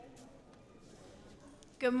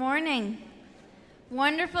Good morning.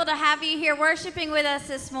 Wonderful to have you here worshiping with us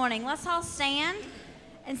this morning. Let's all stand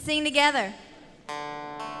and sing together.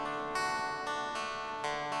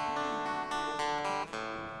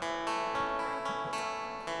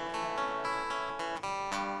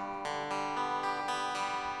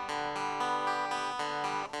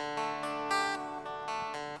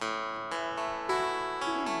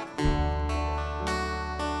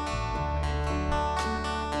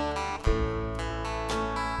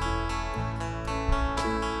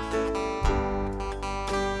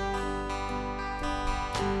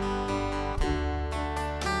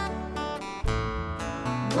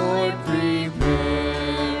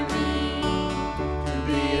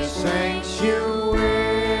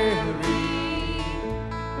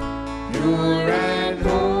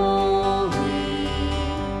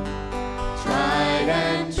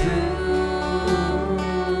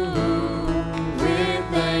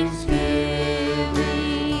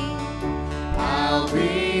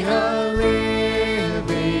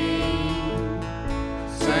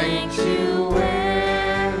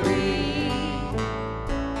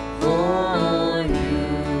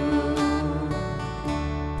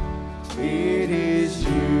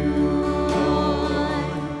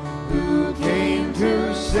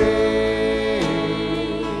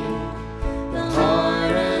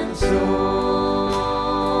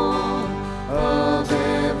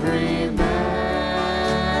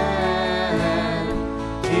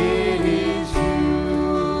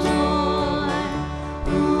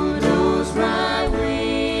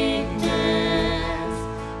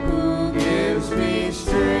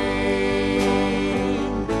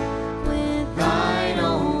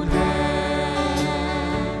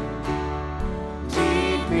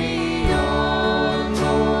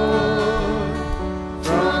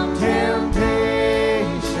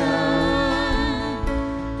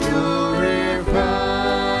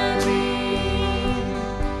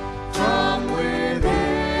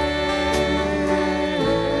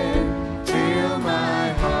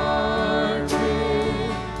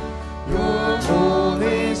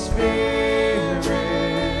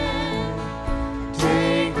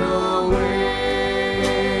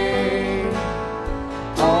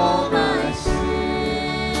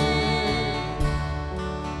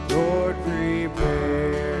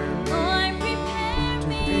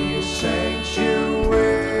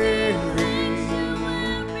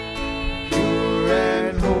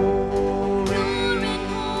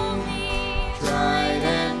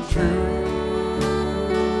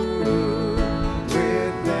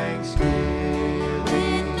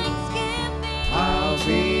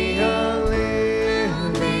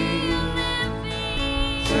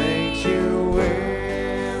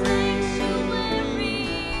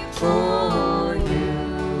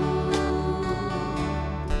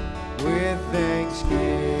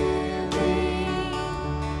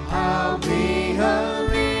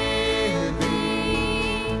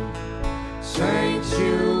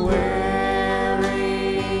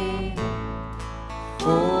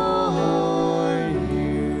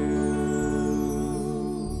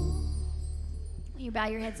 Bow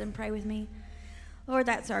your heads and pray with me. Lord,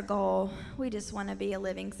 that's our goal. We just want to be a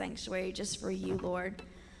living sanctuary just for you, Lord.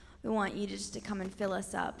 We want you just to come and fill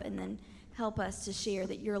us up and then help us to share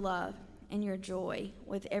that your love and your joy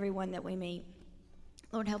with everyone that we meet.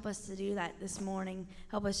 Lord, help us to do that this morning.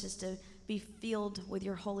 Help us just to be filled with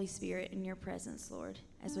your Holy Spirit and your presence, Lord,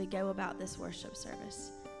 as we go about this worship service.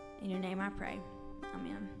 In your name I pray.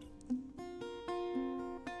 Amen.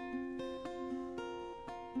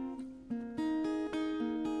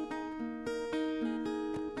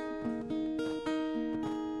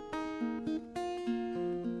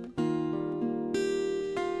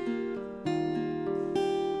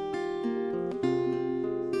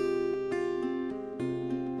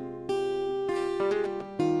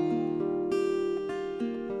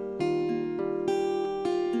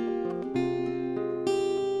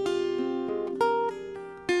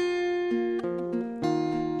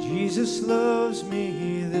 Jesus loves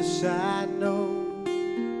me, this I know,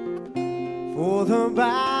 for the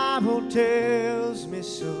Bible tells me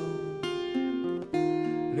so.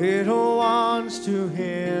 Little ones to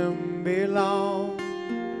him belong.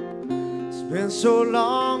 It's been so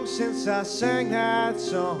long since I sang that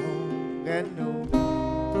song, and no,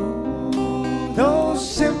 those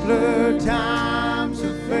simpler times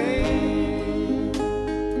of fame.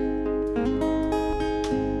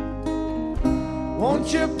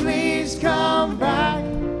 Won't you please come back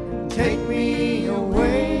and take me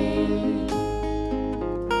away?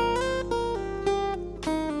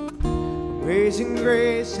 Amazing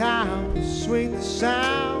grace, how sweet the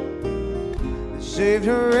sound that saved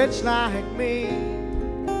a wretch like me.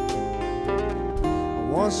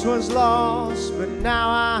 Once was lost, but now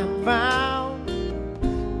I'm found.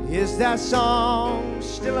 Is that song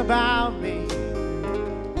still about me?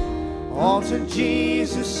 All to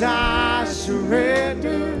Jesus I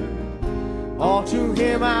surrender. All to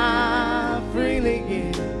Him I freely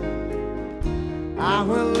give. I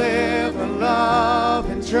will live and love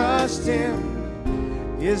and trust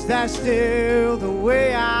Him. Is that still the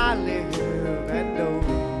way I live? And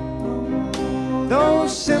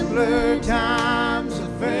those simpler times of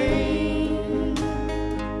fame,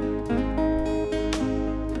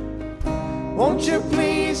 won't you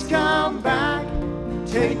please come back and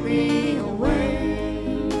take me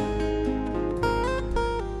away?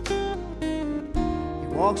 He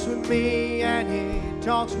walks with me and He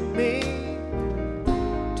talks with me,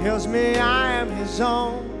 tells me I am His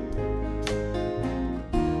own.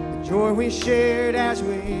 The joy we shared as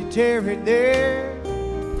we tarried there, but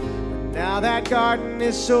now that garden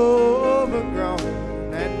is so overgrown.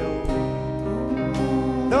 And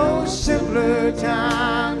those simpler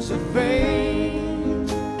times of fame,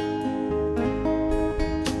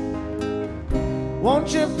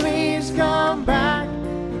 won't you please come back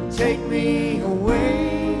and take me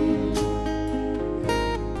away?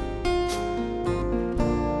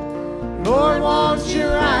 Lord, won't you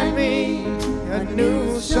write me a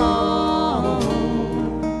new song?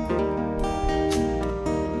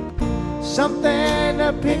 Something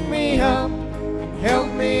to pick me up and help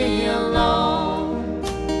me along.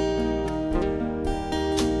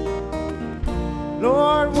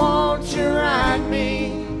 Lord, won't you write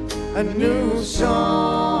me a new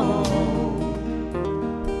song?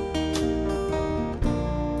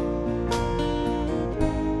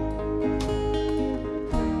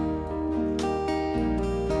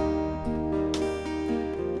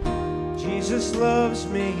 Jesus loves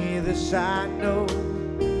me, this I know,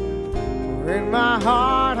 for in my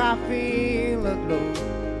heart I feel a glow.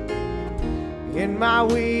 In my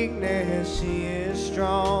weakness He is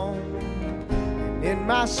strong, and in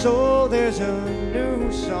my soul there's a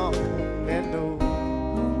new song. And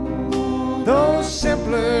those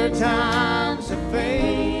simpler times of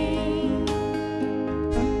fame,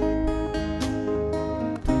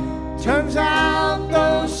 turns out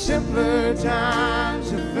those simpler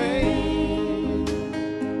times of fame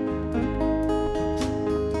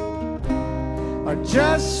are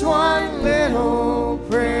just one little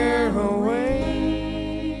prayer away.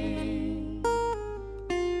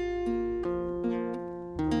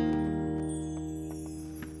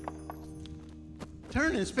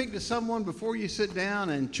 Turn and speak to someone before you sit down,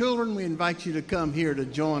 and children, we invite you to come here to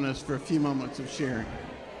join us for a few moments of sharing.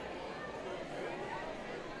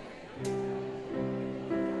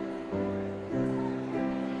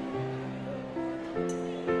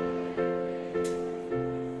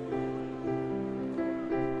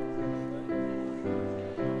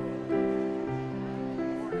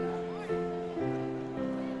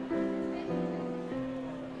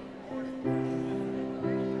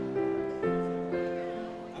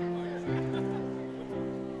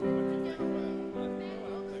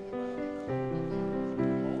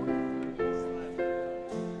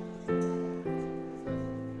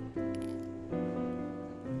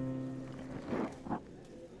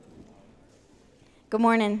 Good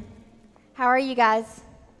morning. How are you guys?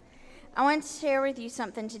 I want to share with you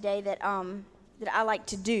something today that I like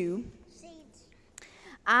to do. Seeds.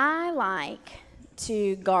 I like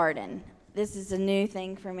to garden. This is a new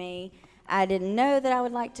thing for me. I didn't know that I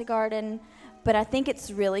would like to garden, but I think it's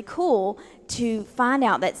really cool to find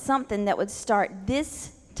out that something that would start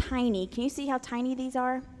this tiny. Can you see how tiny these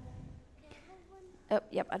are? Oh,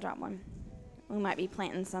 yep, I dropped one. We might be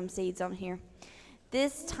planting some seeds on here.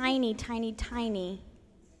 This tiny, tiny, tiny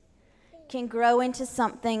can grow into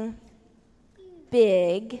something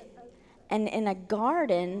big, and in a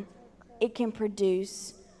garden, it can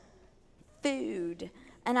produce food.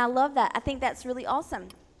 And I love that. I think that's really awesome,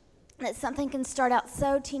 that something can start out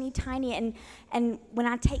so teeny tiny, and when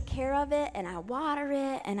I take care of it, and I water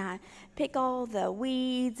it, and I pick all the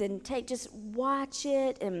weeds, and just watch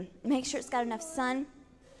it, and make sure it's got enough sun.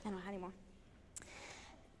 I don't know how anymore.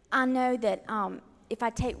 I know that if I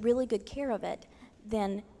take really good care of it,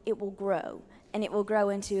 then it will grow, and it will grow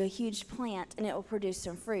into a huge plant, and it will produce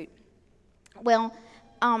some fruit. Well,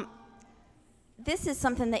 this is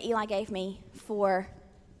something that Eli gave me for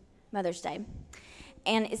Mother's Day,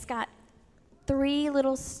 and it's got 3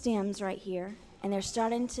 little stems right here, and they're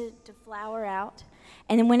starting to flower out,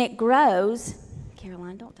 and then when it grows,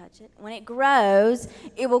 Caroline, don't touch it. When it grows,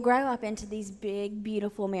 it will grow up into these big,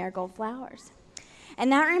 beautiful marigold flowers. And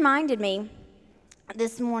that reminded me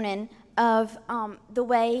this morning of the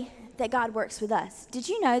way that God works with us. Did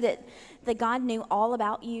you know that God knew all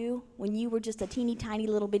about you when you were just a teeny tiny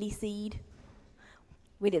little bitty seed?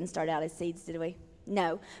 We didn't start out as seeds, did we?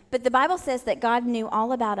 No. But the Bible says that God knew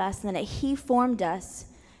all about us and that he formed us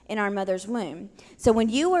in our mother's womb. So when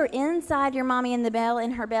you were inside your mommy in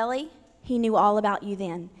her belly, he knew all about you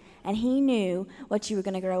then. And he knew what you were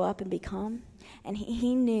going to grow up and become. And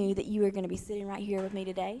he knew that you were going to be sitting right here with me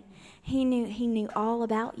today. He knew all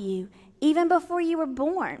about you even before you were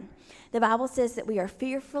born. The Bible says that we are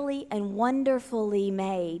fearfully and wonderfully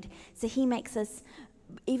made. So he makes us,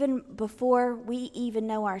 even before we even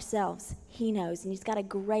know ourselves, he knows. And he's got a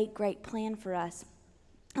great, great plan for us.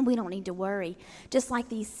 And we don't need to worry. Just like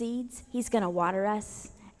these seeds, he's going to water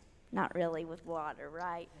us. Not really with water,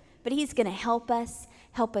 right? But he's going to help us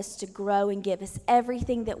to grow and give us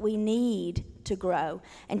everything that we need to grow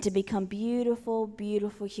and to become beautiful,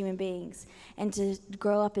 beautiful human beings and to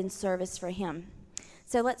grow up in service for him.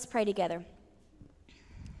 So let's pray together.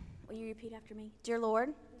 Will you repeat after me? Dear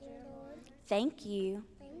Lord, thank you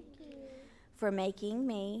for making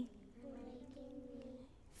me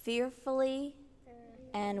fearfully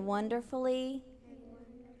and wonderfully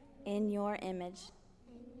in your image.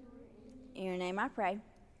 In your name I pray.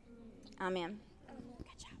 Amen.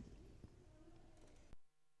 Good job.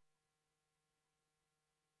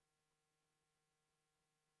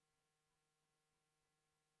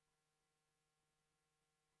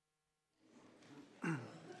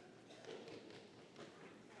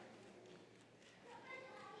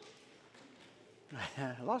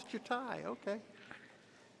 I lost your tie, okay.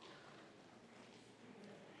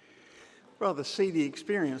 Rather seedy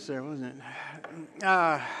experience there, wasn't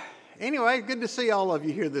it? Anyway, good to see all of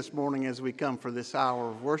you here this morning as we come for this hour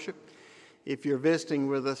of worship. If you're visiting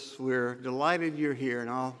with us, we're delighted you're here, and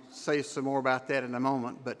I'll say some more about that in a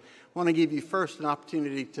moment. But I want to give you first an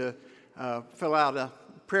opportunity to fill out a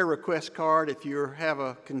prayer request card if you have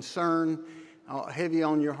a concern heavy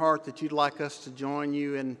on your heart that you'd like us to join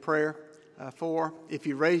you in prayer for. If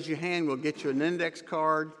you raise your hand, we'll get you an index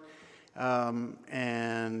card.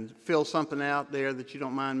 And fill something out there that you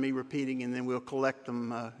don't mind me repeating, and then we'll collect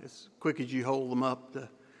them as quick as you hold them up to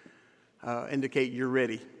indicate you're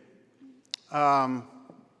ready. John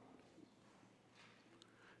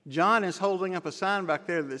is holding up a sign back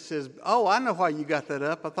there that says, "Oh, I know why you got that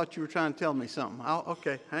up. I thought you were trying to tell me something."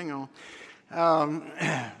 Okay, hang on.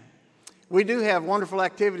 We do have wonderful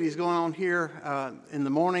activities going on here in the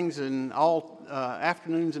mornings and all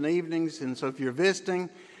afternoons and evenings, and so if you're visiting,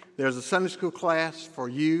 there's a Sunday school class for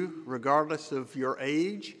you, regardless of your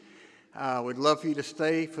age. We'd love for you to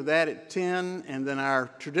stay for that at 10, and then our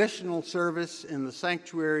traditional service in the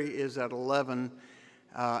sanctuary is at 11.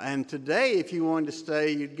 And today, if you wanted to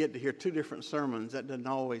stay, you'd get to hear two different sermons. That doesn't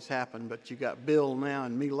always happen, but you got Bill now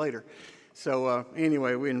and me later. So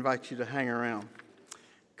anyway, we invite you to hang around.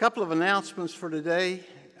 A couple of announcements for today,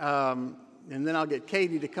 and then I'll get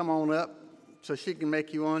Katie to come on up so she can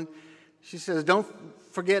make you one. She says, don't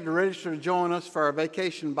forget to register to join us for our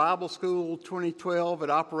Vacation Bible School 2012 at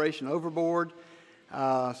Operation Overboard,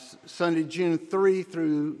 Sunday, June 3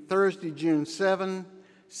 through Thursday, June 7,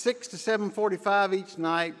 6 to 7:45 each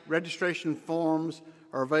night. Registration forms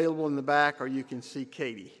are available in the back, or you can see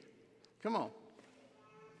Katie. Come on.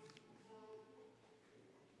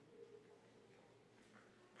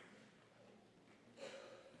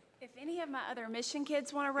 If any of my other mission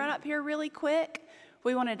kids want to run up here really quick,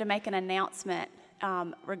 we wanted to make an announcement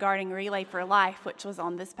regarding Relay for Life, which was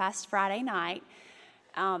on this past Friday night.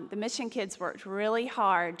 The mission kids worked really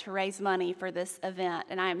hard to raise money for this event,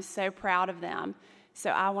 and I am so proud of them. So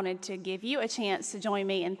I wanted to give you a chance to join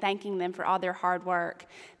me in thanking them for all their hard work.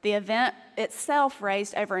 The event itself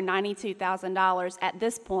raised over $92,000 at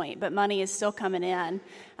this point, but money is still coming in.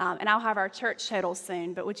 And I'll have our church totals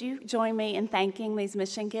soon, but would you join me in thanking these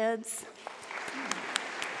mission kids?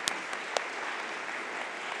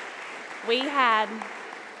 We had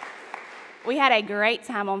a great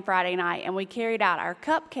time on Friday night, and we carried out our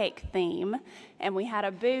cupcake theme, and we had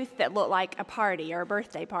a booth that looked like a party or a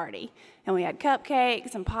birthday party. And we had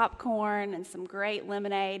cupcakes and popcorn and some great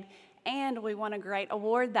lemonade, and we won a great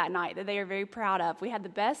award that night that they are very proud of. We had the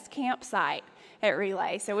best campsite at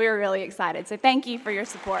Relay, so we were really excited. So thank you for your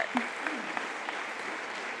support.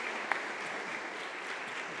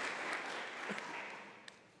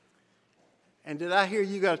 And did I hear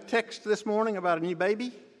you got a text this morning about a new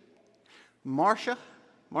baby? Marsha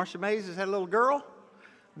Mays has had a little girl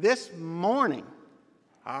this morning.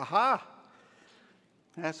 Aha.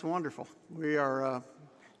 That's wonderful. We are, I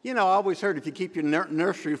always heard if you keep your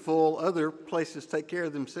nursery full, other places take care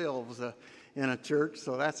of themselves in a church.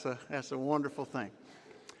 So that's a wonderful thing.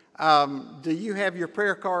 Do you have your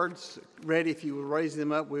prayer cards ready? If you will raise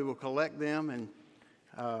them up, we will collect them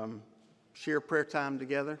and share prayer time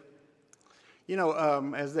together. You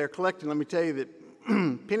know, as they're collecting, let me tell you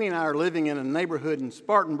that Penny and I are living in a neighborhood in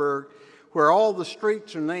Spartanburg where all the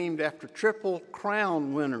streets are named after Triple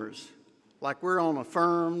Crown winners. Like we're on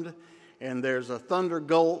Affirmed, and there's a Thunder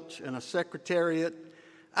Gulch and a Secretariat.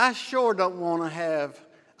 I sure don't want to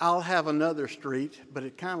I'll have another street, but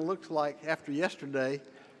it kind of looks like after yesterday,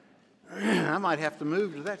 I might have to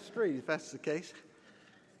move to that street if that's the case.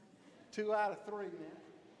 2 out of 3 now.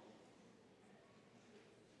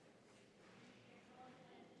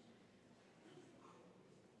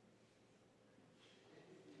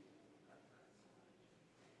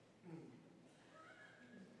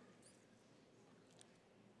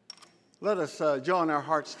 Let us join our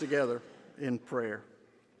hearts together in prayer.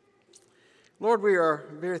 Lord, we are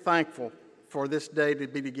very thankful for this day to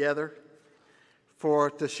be together,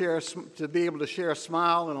 to be able to share a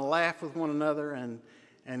smile and a laugh with one another and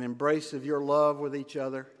an embrace of your love with each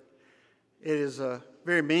other. It is a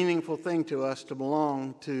very meaningful thing to us to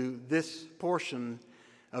belong to this portion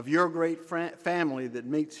of your great family that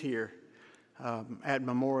meets here at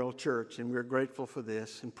Memorial Church, and we're grateful for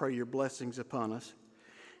this and pray your blessings upon us.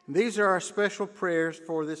 And these are our special prayers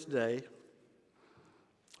for this day.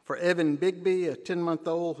 For Evan Bigby, a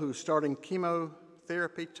 10-month-old who's starting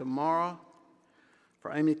chemotherapy tomorrow.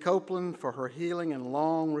 For Amy Copeland, for her healing and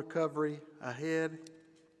long recovery ahead.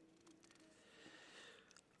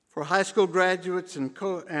 For high school graduates and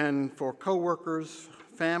for co-workers,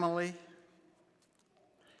 family.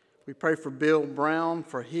 We pray for Bill Brown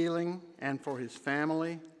for healing and for his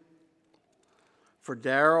family. For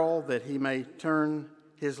Darrell, that he may turn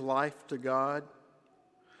his life to God.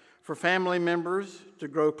 For family members to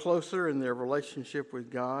grow closer in their relationship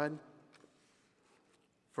with God.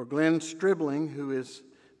 For Glenn Stribling, who is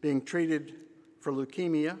being treated for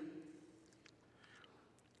leukemia.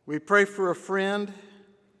 We pray for a friend,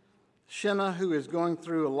 Shenna, who is going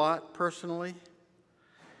through a lot personally.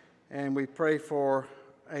 And we pray for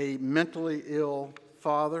a mentally ill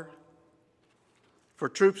father. For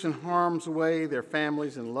troops in harm's way, their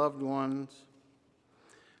families and loved ones.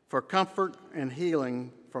 For comfort and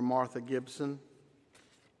healing for Martha Gibson.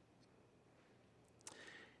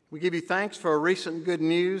 We give you thanks for a recent good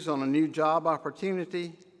news on a new job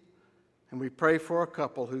opportunity, and we pray for a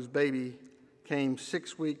couple whose baby came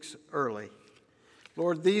 6 weeks early.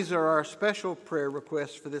 Lord, these are our special prayer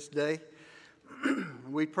requests for this day.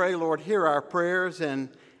 We pray, Lord, hear our prayers and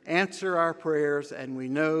answer our prayers, and we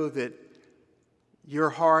know that your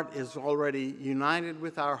heart is already united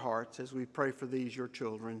with our hearts as we pray for these, your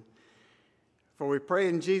children. For we pray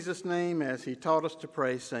in Jesus' name as he taught us to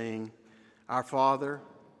pray, saying, Our Father,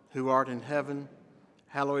 who art in heaven,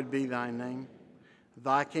 hallowed be thy name.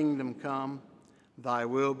 Thy kingdom come, thy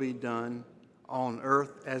will be done, on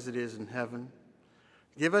earth as it is in heaven.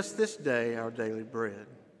 Give us this day our daily bread,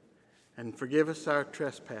 and forgive us our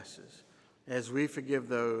trespasses, as we forgive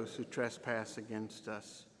those who trespass against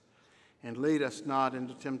us. And lead us not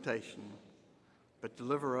into temptation, but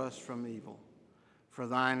deliver us from evil. For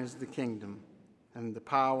thine is the kingdom, and the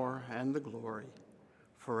power, and the glory,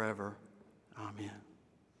 forever. Amen.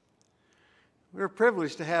 We're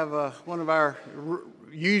privileged to have one of our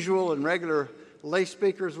usual and regular lay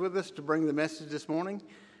speakers with us to bring the message this morning,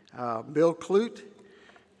 Bill Clute,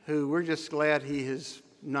 who we're just glad he has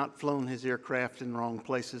not flown his aircraft in wrong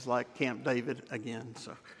places like Camp David again.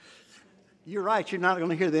 So you're right, you're not going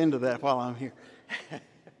to hear the end of that while I'm here. Good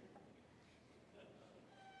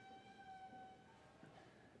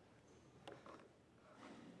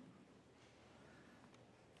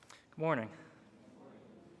morning.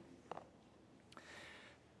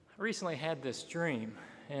 I recently had this dream,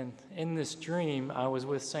 and in this dream I was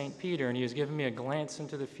with St. Peter, and he was giving me a glance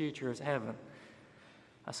into the future of heaven.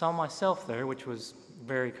 I saw myself there, which was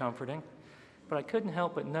very comforting, but I couldn't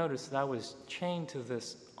help but notice that I was chained to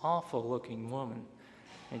this awful-looking woman,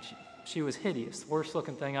 and she was hideous, the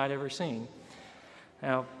worst-looking thing I'd ever seen.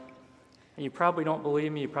 Now, you probably don't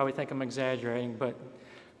believe me, you probably think I'm exaggerating, but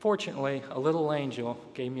fortunately, a little angel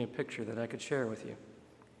gave me a picture that I could share with you.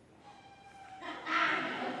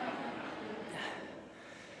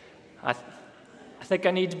 I think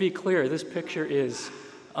I need to be clear. This picture is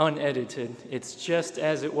unedited. It's just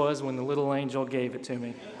as it was when the little angel gave it to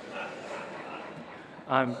me.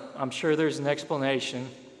 I'm sure there's an explanation,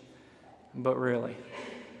 but really,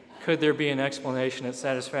 could there be an explanation that's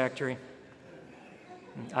satisfactory?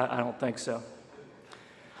 I don't think so.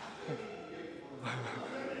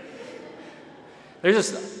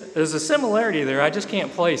 There's a similarity there. I just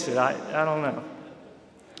can't place it. I don't know.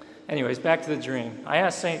 Anyways, back to the dream. I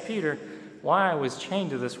asked St. Peter why I was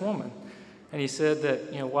chained to this woman. And he said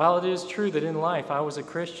that, while it is true that in life I was a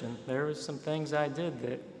Christian, there was some things I did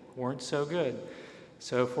that weren't so good.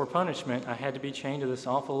 So for punishment, I had to be chained to this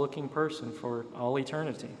awful-looking person for all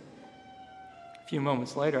eternity. A few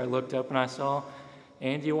moments later, I looked up and I saw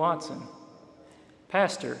Andy Watson,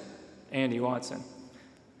 Pastor Andy Watson.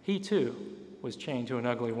 He, too, was chained to an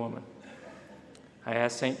ugly woman. I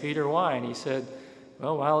asked St. Peter why, and he said,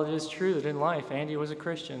 well, while it is true that in life Andy was a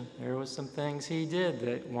Christian, there was some things he did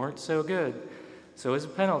that weren't so good. So as a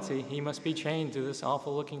penalty, he must be chained to this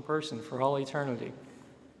awful-looking person for all eternity.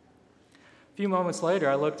 A few moments later,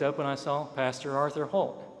 I looked up and I saw Pastor Arthur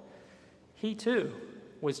Holt. He, too,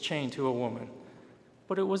 was chained to a woman,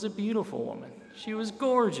 but it was a beautiful woman. She was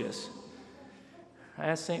gorgeous. I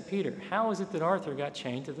asked St. Peter, how is it that Arthur got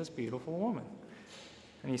chained to this beautiful woman?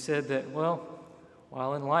 And he said that, well,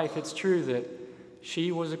 while in life it's true that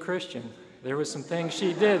she was a Christian, there was some things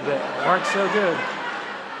she did that weren't so good.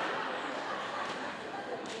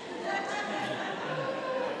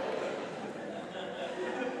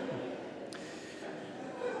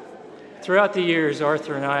 Throughout the years,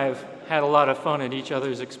 Arthur and I have had a lot of fun at each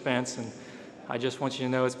other's expense, and I just want you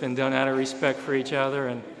to know it's been done out of respect for each other,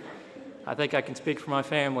 and I think I can speak for my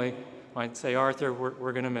family when I say, Arthur,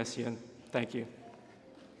 we're going to miss you, and thank you.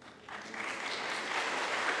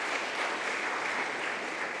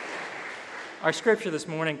 Our scripture this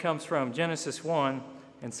morning comes from Genesis 1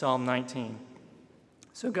 and Psalm 19.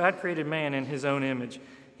 So God created man in his own image.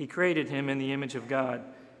 He created him in the image of God.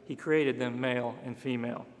 He created them male and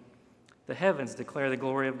female. The heavens declare the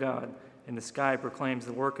glory of God, and the sky proclaims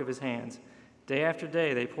the work of his hands. Day after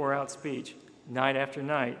day they pour out speech. Night after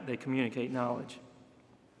night they communicate knowledge.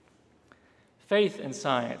 Faith and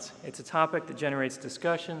science. It's a topic that generates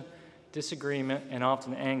discussion, disagreement, and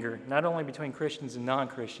often anger, not only between Christians and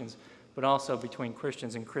non-Christians, but also between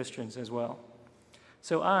Christians and Christians as well.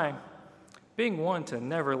 So I, being one to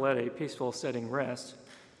never let a peaceful setting rest,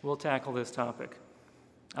 will tackle this topic.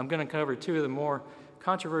 I'm going to cover two of the more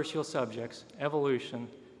controversial subjects, evolution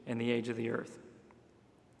and the age of the earth.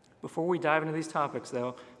 Before we dive into these topics,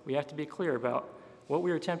 though, we have to be clear about what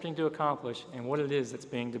we are attempting to accomplish and what it is that's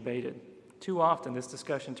being debated. Too often, this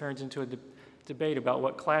discussion turns into a debate about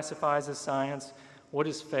what classifies as science, what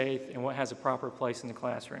is faith, and what has a proper place in the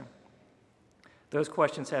classroom. Those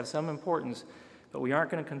questions have some importance, but we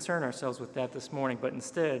aren't going to concern ourselves with that this morning, but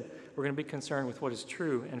instead, we're going to be concerned with what is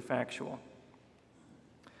true and factual.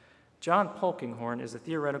 John Polkinghorne is a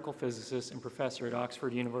theoretical physicist and professor at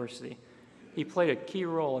Oxford University. He played a key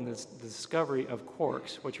role in the discovery of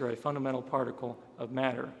quarks, which are a fundamental particle of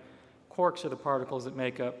matter. Quarks are the particles that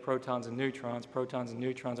make up protons and neutrons. Protons and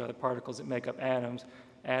neutrons are the particles that make up atoms.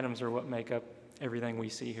 Atoms are what make up everything we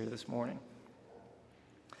see here this morning.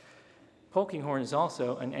 Polkinghorne is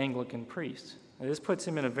also an Anglican priest. Now, this puts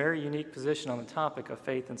him in a very unique position on the topic of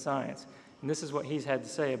faith and science, and this is what he's had to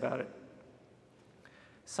say about it.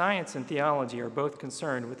 Science and theology are both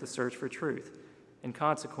concerned with the search for truth. In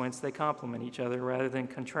consequence, they complement each other rather than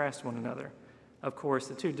contrast one another. Of course,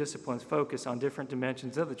 the two disciplines focus on different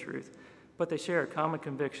dimensions of the truth, but they share a common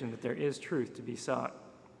conviction that there is truth to be sought.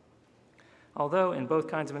 Although in both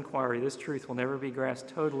kinds of inquiry, this truth will never be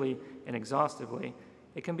grasped totally and exhaustively,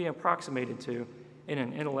 it can be approximated to in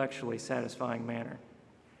an intellectually satisfying manner.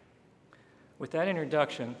 With that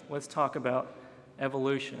introduction, let's talk about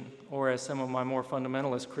evolution, or as some of my more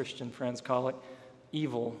fundamentalist Christian friends call it,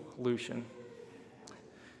 evolution.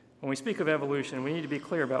 When we speak of evolution, we need to be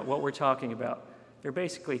clear about what we're talking about. There are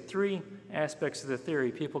basically three aspects of the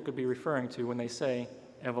theory people could be referring to when they say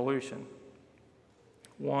evolution.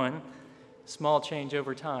 One, small change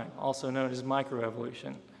over time, also known as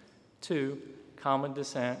microevolution. Two, common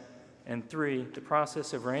descent. And three, the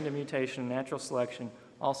process of random mutation and natural selection,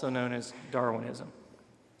 also known as Darwinism.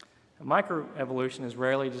 Microevolution is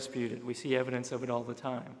rarely disputed. We see evidence of it all the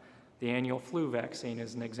time. The annual flu vaccine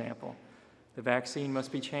is an example. The vaccine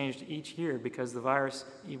must be changed each year because the virus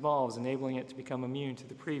evolves, enabling it to become immune to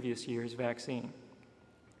the previous year's vaccine.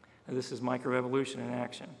 Now, this is microevolution in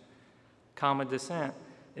action. Common descent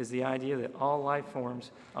is the idea that all life forms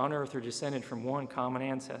on Earth are descended from one common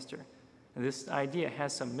ancestor. And this idea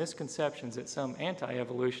has some misconceptions that some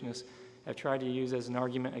anti-evolutionists have tried to use as an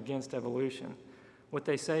argument against evolution. What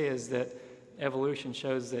they say is that evolution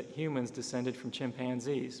shows that humans descended from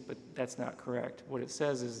chimpanzees, but that's not correct. What it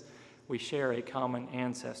says is we share a common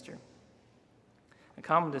ancestor. A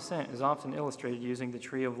common descent is often illustrated using the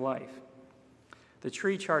tree of life. The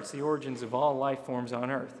tree charts the origins of all life forms on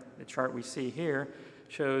Earth. The chart we see here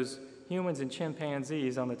shows humans and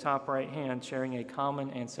chimpanzees on the top right hand sharing a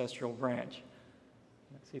common ancestral branch.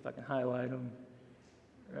 See if I can highlight them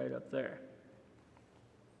right up there.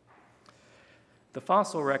 The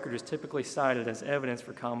fossil record is typically cited as evidence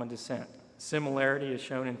for common descent. Similarity is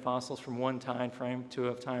shown in fossils from one time frame to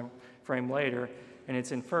a time frame later, and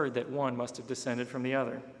it's inferred that one must have descended from the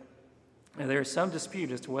other. Now, there is some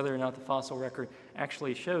dispute as to whether or not the fossil record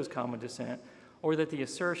actually shows common descent, or that the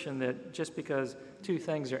assertion that just because two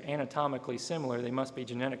things are anatomically similar, they must be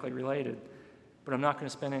genetically related. But I'm not going to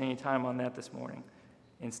spend any time on that this morning.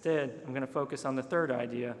 Instead, I'm going to focus on the third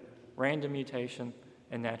idea, random mutation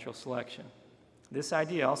and natural selection. This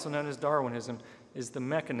idea, also known as Darwinism, is the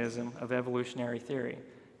mechanism of evolutionary theory.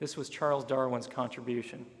 This was Charles Darwin's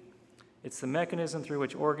contribution. It's the mechanism through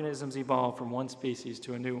which organisms evolve from one species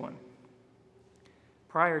to a new one.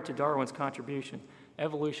 Prior to Darwin's contribution,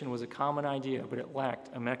 evolution was a common idea, but it lacked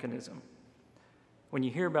a mechanism. When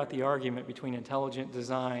you hear about the argument between intelligent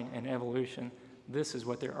design and evolution, this is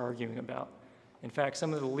what they're arguing about. In fact,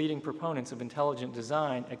 some of the leading proponents of intelligent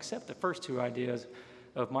design accept the first two ideas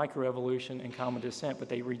of microevolution and common descent, but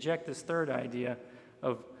they reject this third idea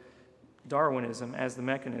of Darwinism as the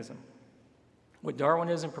mechanism. What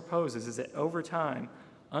Darwinism proposes is that over time,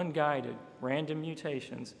 unguided, random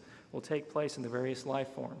mutations will take place in the various life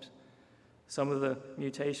forms. Some of the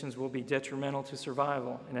mutations will be detrimental to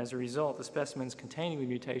survival, and as a result, the specimens containing the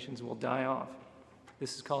mutations will die off.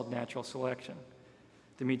 This is called natural selection.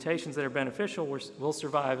 The mutations that are beneficial will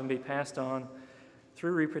survive and be passed on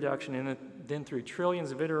through reproduction, and then through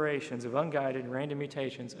trillions of iterations of unguided random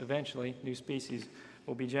mutations, eventually new species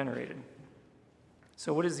will be generated.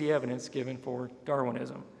 So what is the evidence given for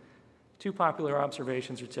Darwinism? Two popular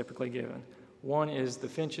observations are typically given. One is the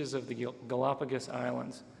finches of the Galapagos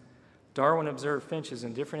Islands. Darwin observed finches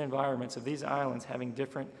in different environments of these islands having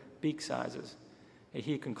different beak sizes.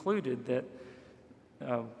 He concluded that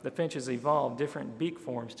the finches evolved different beak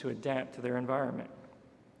forms to adapt to their environment.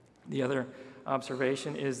 The other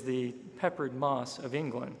observation is the peppered moss of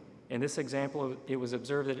England. In this example, it was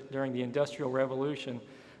observed that during the Industrial Revolution,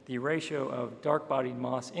 the ratio of dark-bodied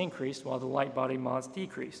moss increased while the light-bodied moss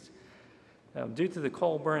decreased. Due to the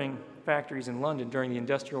coal-burning factories in London during the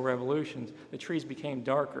Industrial Revolution, the trees became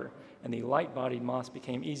darker, and the light-bodied moss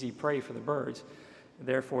became easy prey for the birds.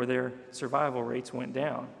 Therefore, their survival rates went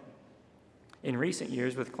down. In recent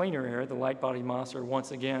years, with cleaner air, the light-bodied moss are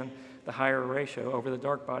once again the higher ratio over the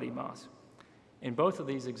dark-bodied moss. In both of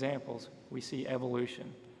these examples, we see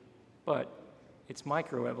evolution, but it's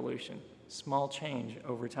microevolution, small change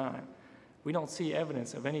over time. We don't see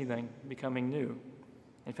evidence of anything becoming new.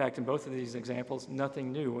 In fact, in both of these examples,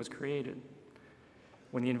 nothing new was created.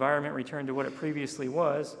 When the environment returned to what it previously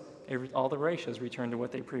was, all the ratios returned to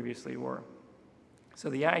what they previously were. So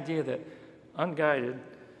the idea that unguided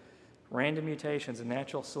random mutations and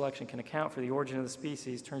natural selection can account for the origin of the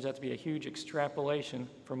species turns out to be a huge extrapolation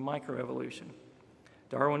from microevolution.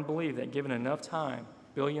 Darwin believed that given enough time,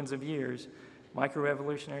 billions of years,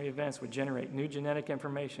 microevolutionary events would generate new genetic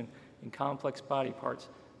information in complex body parts,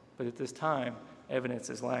 but at this time, evidence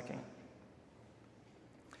is lacking.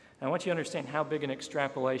 Now, I want you to understand how big an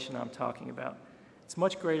extrapolation I'm talking about. It's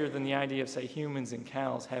much greater than the idea of, say, humans and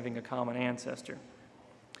cows having a common ancestor.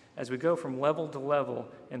 As we go from level to level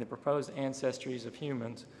in the proposed ancestries of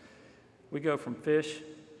humans, we go from fish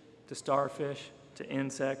to starfish to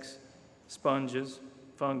insects, sponges,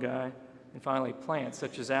 fungi, and finally plants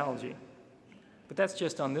such as algae. But that's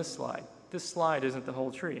just on this slide. This slide isn't the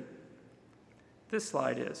whole tree. This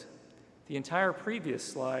slide is. The entire previous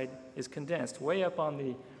slide is condensed way up on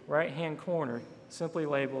the right-hand corner, simply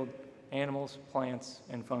labeled animals, plants,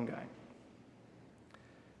 and fungi.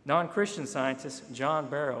 Non-Christian scientists John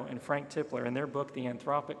Barrow and Frank Tipler, in their book, The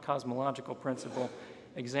Anthropic Cosmological Principle,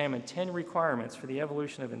 examined 10 requirements for the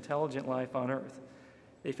evolution of intelligent life on Earth.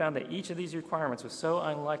 They found that each of these requirements was so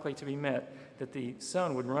unlikely to be met that the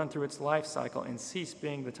sun would run through its life cycle and cease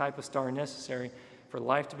being the type of star necessary for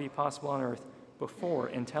life to be possible on Earth before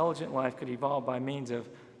intelligent life could evolve by means of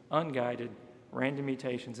unguided random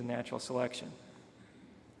mutations and natural selection.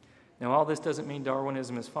 Now, all this doesn't mean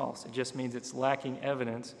Darwinism is false. It just means it's lacking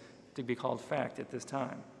evidence to be called fact at this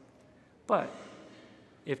time. But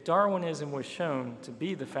if Darwinism was shown to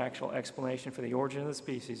be the factual explanation for the origin of the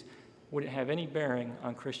species, would it have any bearing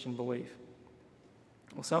on Christian belief?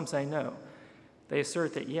 Well, some say no. They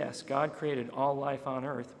assert that yes, God created all life on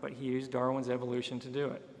Earth, but he used Darwin's evolution to do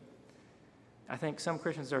it. I think some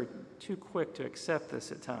Christians are too quick to accept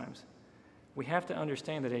this at times. We have to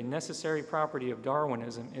understand that a necessary property of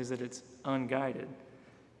Darwinism is that it's unguided.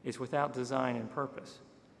 It's without design and purpose.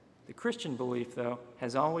 The Christian belief, though,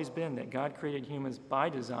 has always been that God created humans by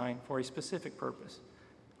design for a specific purpose.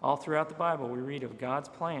 All throughout the Bible, we read of God's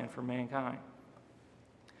plan for mankind.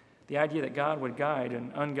 The idea that God would guide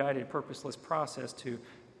an unguided, purposeless process to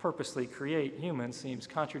purposely create humans seems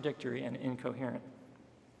contradictory and incoherent.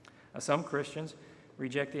 Some Christians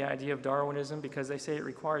reject the idea of Darwinism because they say it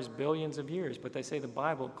requires billions of years, but they say the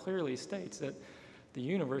Bible clearly states that the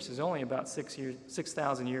universe is only about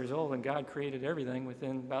 6,000 years old, and God created everything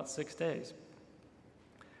within about 6 days.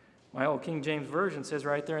 My old King James Version says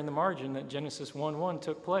right there in the margin that Genesis 1:1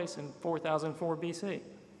 took place in 4004 BC.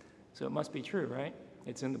 So it must be true, right?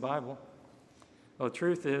 It's in the Bible. Well, the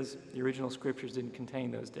truth is, the original scriptures didn't contain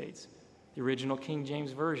those dates. The original King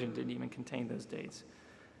James Version didn't even contain those dates.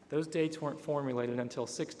 Those dates weren't formulated until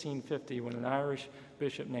 1650 when an Irish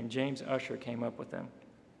bishop named James Ussher came up with them.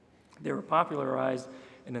 They were popularized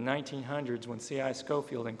in the 1900s when C.I.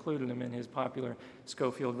 Scofield included them in his popular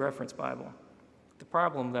Scofield Reference Bible. The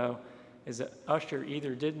problem, though, is that Ussher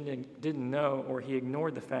either didn't know or he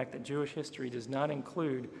ignored the fact that Jewish history does not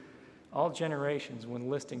include all generations when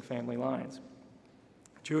listing family lines.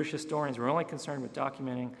 Jewish historians were only concerned with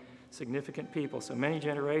documenting significant people, so many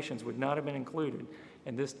generations would not have been included,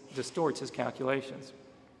 and this distorts his calculations.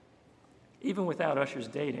 Even without Ussher's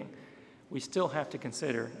dating, we still have to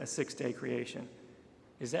consider a 6-day creation.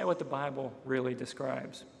 Is that what the Bible really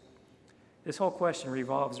describes? This whole question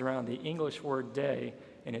revolves around the English word day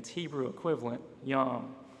and its Hebrew equivalent,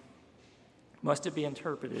 yom. Must it be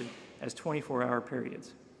interpreted as 24-hour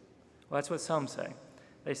periods? Well, that's what some say.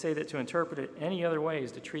 They say that to interpret it any other way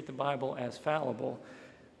is to treat the Bible as fallible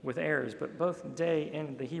with errors, but both day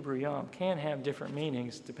and the Hebrew yom can have different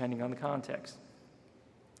meanings depending on the context.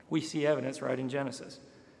 We see evidence right in Genesis.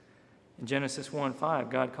 In Genesis 1:5,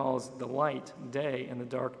 God calls the light day and the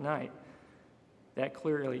dark night. That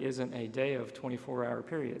clearly isn't a day of 24-hour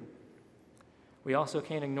period. We also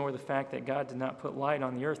can't ignore the fact that God did not put light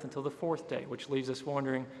on the earth until the 4th day, which leaves us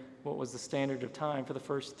wondering what was the standard of time for the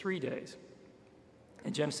first 3 days.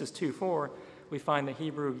 In Genesis 2:4, we find the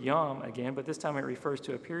Hebrew yom again, but this time it refers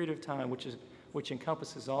to a period of time which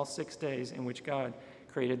encompasses all 6 days in which God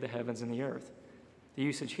created the heavens and the earth. The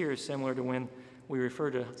usage here is similar to when we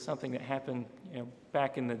refer to something that happened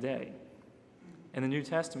back in the day. In the New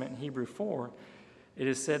Testament, in Hebrew 4, it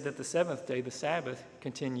is said that the 7th day, the Sabbath,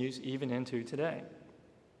 continues even into today.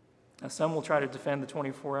 Now, some will try to defend the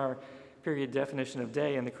 24-hour period definition of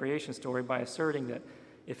day in the creation story by asserting that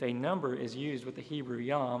if a number is used with the Hebrew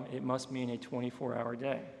yom, it must mean a 24-hour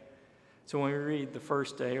day. So when we read the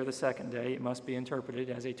first day or the second day, it must be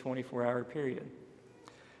interpreted as a 24-hour period.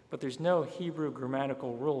 But there's no Hebrew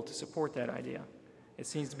grammatical rule to support that idea. It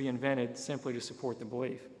seems to be invented simply to support the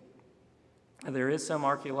belief. And there is some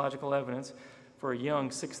archaeological evidence for a young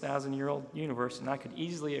 6,000-year-old universe, and I could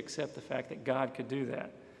easily accept the fact that God could do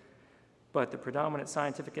that. But the predominant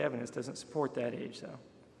scientific evidence doesn't support that age, though.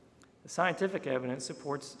 The scientific evidence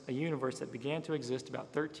supports a universe that began to exist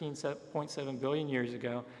about 13.7 billion years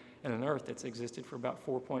ago and an Earth that's existed for about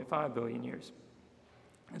 4.5 billion years.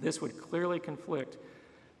 And this would clearly conflict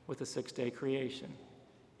with the 6-day creation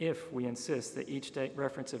if we insist that each day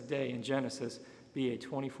reference of day in Genesis be a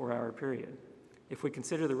 24-hour period. If we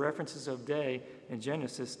consider the references of day in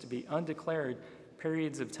Genesis to be undeclared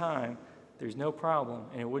periods of time, there's no problem,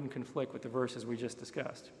 and it wouldn't conflict with the verses we just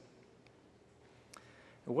discussed.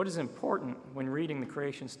 And what is important when reading the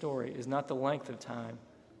creation story is not the length of time,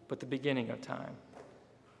 but the beginning of time.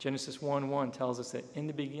 Genesis 1:1 tells us that in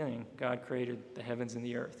the beginning, God created the heavens and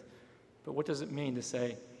the earth. But what does it mean to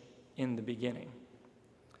say, in the beginning?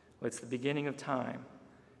 Well, it's the beginning of time.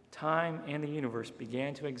 Time and the universe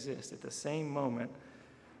began to exist at the same moment,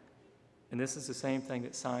 and this is the same thing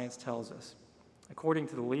that science tells us. According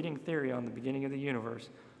to the leading theory on the beginning of the universe,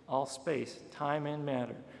 all space, time, and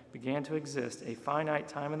matter began to exist a finite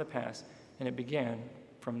time in the past, and it began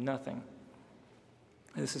from nothing.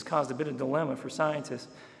 This has caused a bit of dilemma for scientists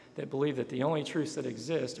that believe that the only truths that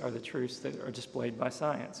exist are the truths that are displayed by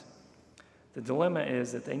science. The dilemma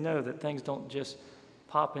is that they know that things don't just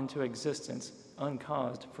pop into existence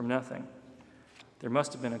uncaused from nothing. There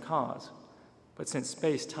must have been a cause. But since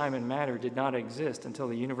space, time, and matter did not exist until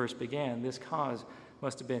the universe began, this cause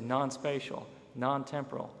must have been non-spatial,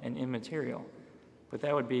 non-temporal, and immaterial. But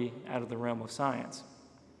that would be out of the realm of science.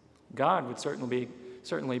 God would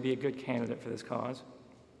certainly be a good candidate for this cause.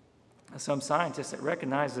 Some scientists that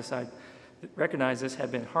recognize this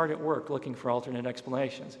have been hard at work looking for alternate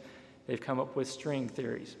explanations. They've come up with string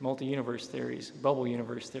theories, multi-universe theories, bubble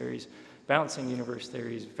universe theories, bouncing universe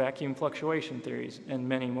theories, vacuum fluctuation theories, and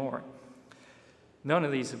many more. None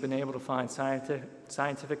of these have been able to find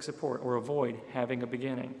scientific support or avoid having a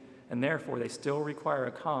beginning, and therefore they still require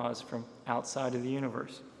a cause from outside of the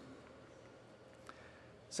universe.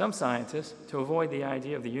 Some scientists, to avoid the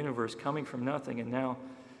idea of the universe coming from nothing and now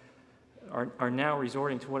are now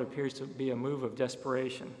resorting to what appears to be a move of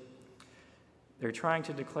desperation. They're trying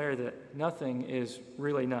to declare that nothing is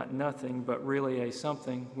really not nothing, but really a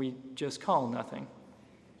something we just call nothing.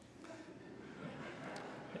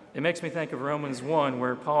 It makes me think of Romans 1,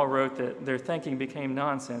 where Paul wrote that their thinking became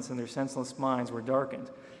nonsense and their senseless minds were darkened.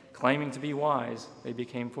 Claiming to be wise, they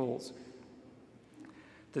became fools.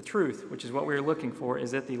 The truth, which is what we are looking for,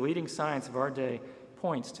 is that the leading science of our day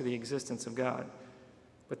points to the existence of God.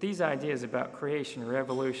 But these ideas about creation or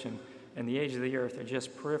evolution and the age of the earth are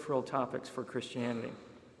just peripheral topics for Christianity.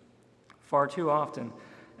 Far too often,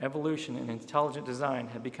 evolution and intelligent design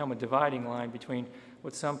have become a dividing line between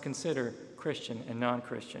what some consider Christian and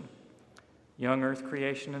non-Christian. Young earth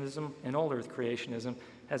creationism and old earth creationism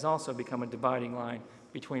has also become a dividing line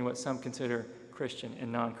between what some consider Christian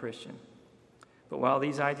and non-Christian. But while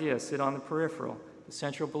these ideas sit on the peripheral, the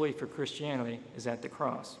central belief for Christianity is at the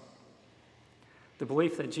cross. The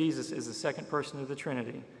belief that Jesus is the second person of the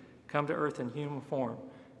Trinity, come to earth in human form,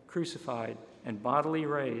 crucified, and bodily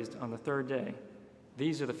raised on the third day.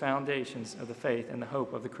 These are the foundations of the faith and the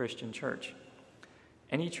hope of the Christian church.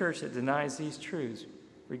 Any church that denies these truths,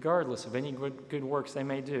 regardless of any good works they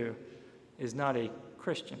may do, is not a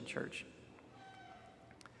Christian church.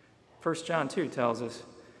 1 John 2 tells us,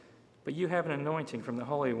 "But you have an anointing from the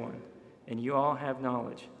Holy One, and you all have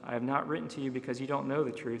knowledge. I have not written to you because you don't know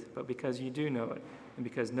the truth, but because you do know it, and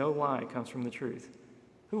because no lie comes from the truth.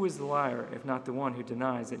 Who is the liar if not the one who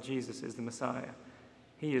denies that Jesus is the Messiah?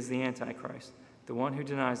 He is the Antichrist, the one who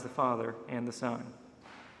denies the Father and the Son.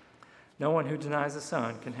 No one who denies the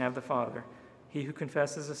Son can have the Father. He who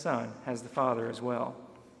confesses the Son has the Father as well.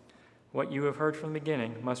 What you have heard from the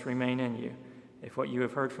beginning must remain in you. If what you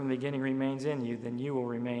have heard from the beginning remains in you, then you will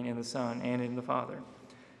remain in the Son and in the Father.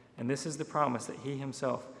 And this is the promise that he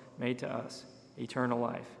himself made to us, eternal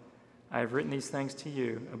life. I have written these things to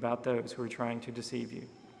you about those who are trying to deceive you."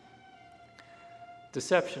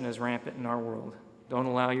 Deception is rampant in our world. Don't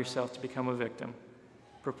allow yourself to become a victim.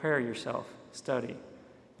 Prepare yourself, study,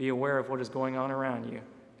 be aware of what is going on around you,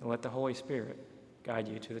 and let the Holy Spirit guide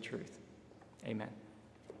you to the truth. Amen.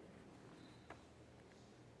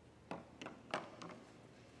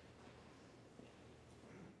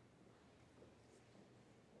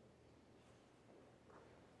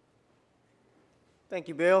 Thank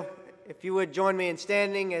you, Bill. If you would join me in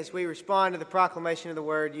standing as we respond to the proclamation of the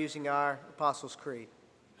word using our Apostles' Creed.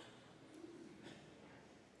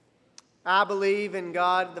 I believe in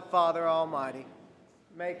God the Father Almighty,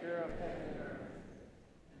 maker of heaven and earth.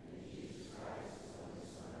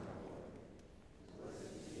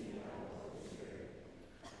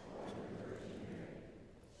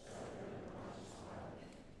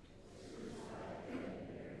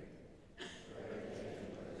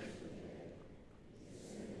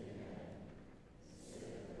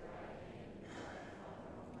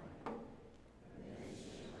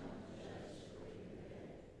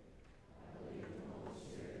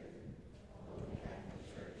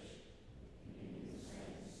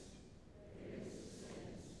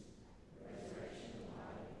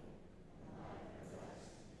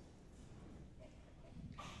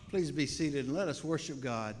 Please be seated and let us worship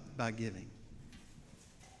God by giving.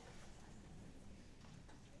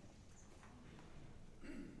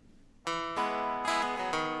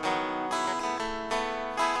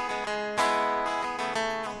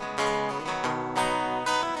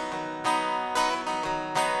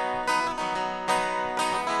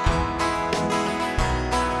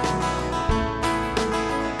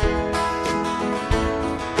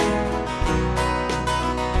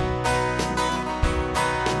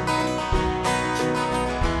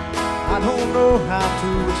 I don't know how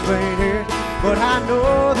to explain it, but I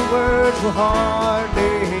know the words will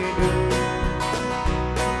hardly do.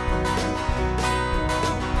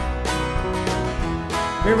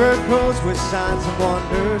 Miracles with signs and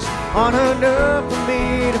wonders aren't enough for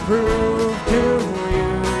me to prove to you.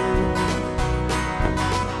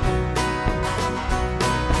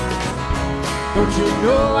 Don't you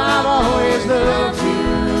know I've always loved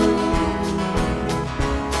you?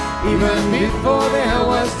 Even before there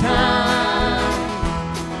was time.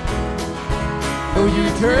 Though you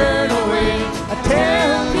turn away, I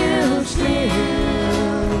tell you still.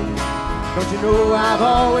 Don't you know I've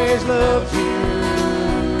always loved you?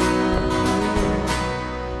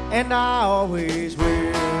 And I always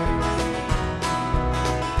will.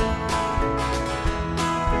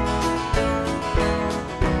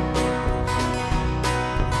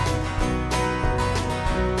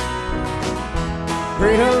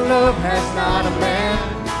 Greater love has not a man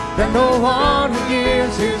than the one who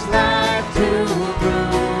gives his life to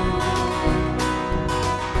prove.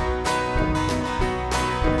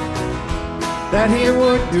 that he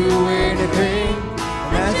would do anything.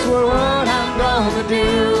 And that's what I'm gonna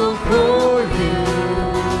do for you.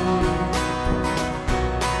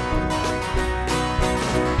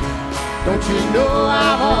 Don't you know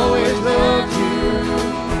I've always loved you,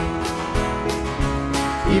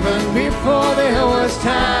 even before there was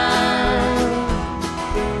time.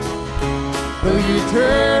 Though you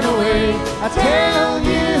turn away, I tell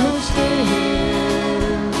you still.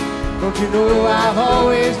 Don't you know I've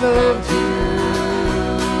always loved you,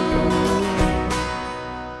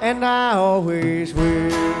 and I always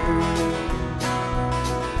will.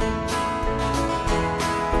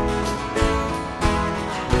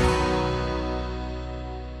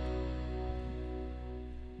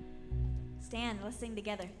 Stand, let's sing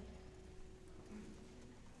together.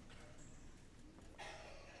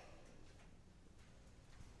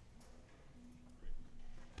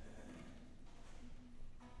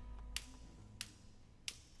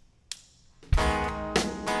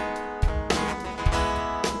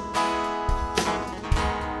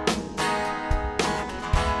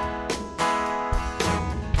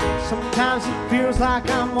 Sometimes it feels like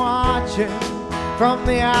I'm watching from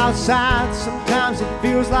the outside. Sometimes it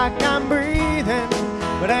feels like I'm breathing,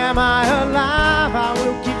 but am I alive? I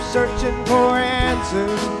will keep searching for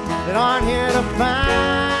answers that aren't here to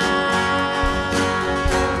find.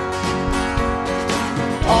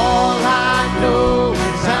 All I know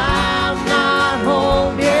is I'm not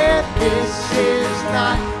home yet. This is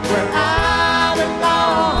not where I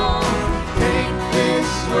belong. Take this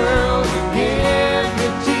world and give me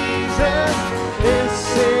Jesus. This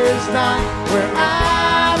is not where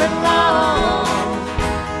I belong.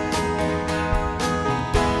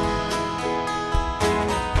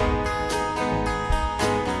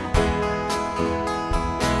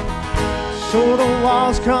 So the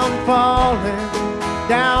walls come falling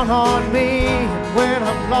down on me, and when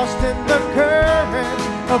I'm lost in the current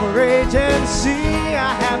of a raging sea,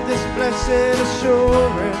 I have this blessed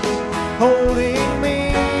assurance holding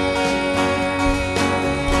me.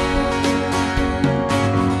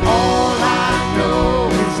 All I know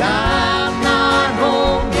is I'm not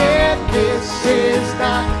home yet. This is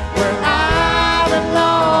not where I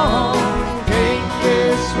belong. Take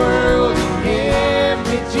this world and give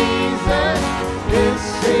me Jesus. This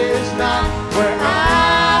is not where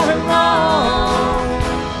I belong.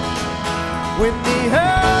 When the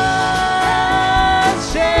earth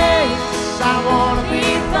shakes, I wanna be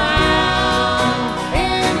found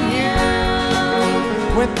in you.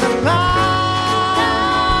 When the light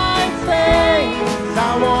fades, I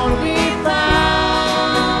wanna be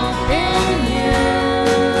found in you.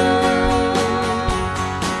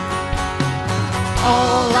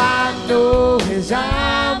 All I know is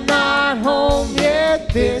I'm not home yet.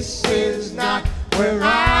 This is not where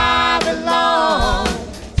I belong.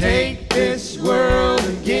 Take this world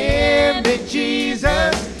and give me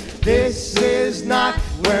Jesus. This is not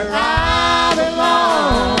where I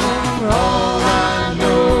belong. All I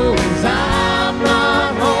know is I'm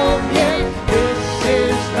not home yet. This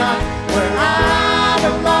is not where I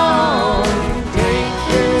belong. Take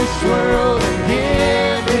this world and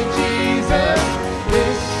give me Jesus.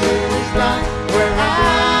 This is not where I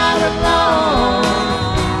belong.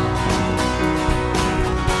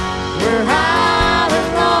 Where I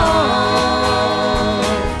belong.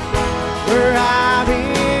 Where I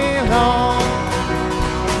belong.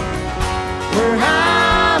 Where I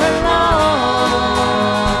belong.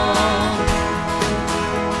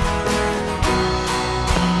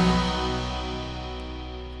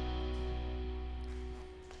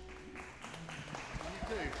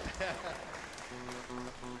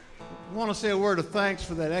 I want to say a word of thanks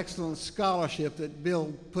for that excellent scholarship that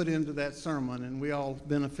Bill put into that sermon, and we all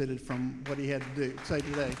benefited from what he had to say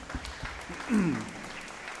today.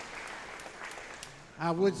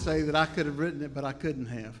 I would say that I could have written it, but I couldn't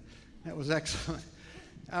have. That was excellent.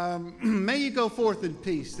 May you go forth in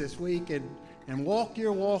peace this week and walk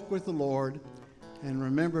your walk with the Lord, and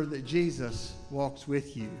remember that Jesus walks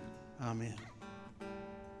with you. Amen.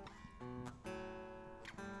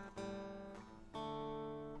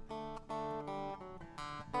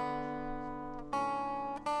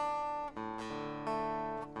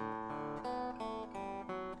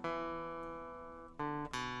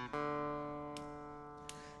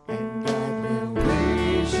 And God will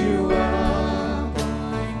raise you up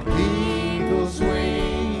on eagle's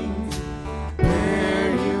wings,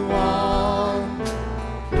 bear you on,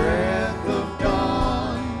 breath of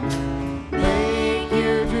dawn.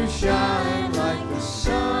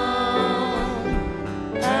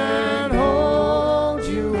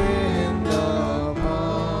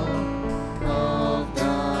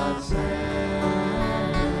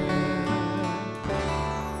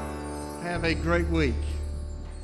 a great week.